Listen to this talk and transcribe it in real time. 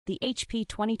The HP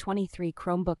 2023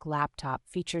 Chromebook Laptop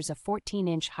features a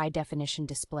 14-inch high-definition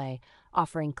display,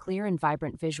 offering clear and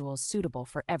vibrant visuals suitable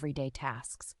for everyday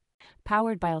tasks.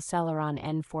 Powered by Intel Celeron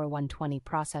N4120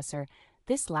 processor,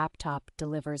 this laptop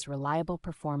delivers reliable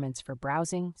performance for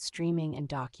browsing, streaming, and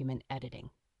document editing.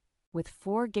 With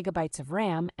 4 gigabytes of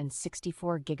RAM and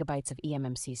 64 gigabytes of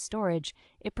eMMC storage,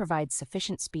 it provides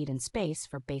sufficient speed and space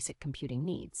for basic computing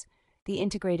needs. The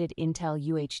integrated Intel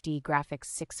UHD Graphics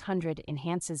 600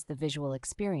 enhances the visual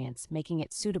experience, making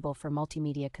it suitable for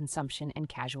multimedia consumption and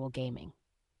casual gaming.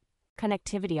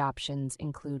 Connectivity options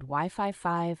include Wi-Fi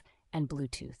 5 and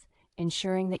Bluetooth,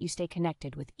 ensuring that you stay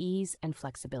connected with ease and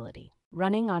flexibility.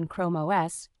 Running on Chrome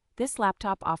OS, this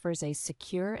laptop offers a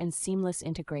secure and seamless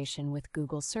integration with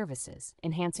Google services,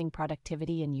 enhancing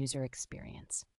productivity and user experience.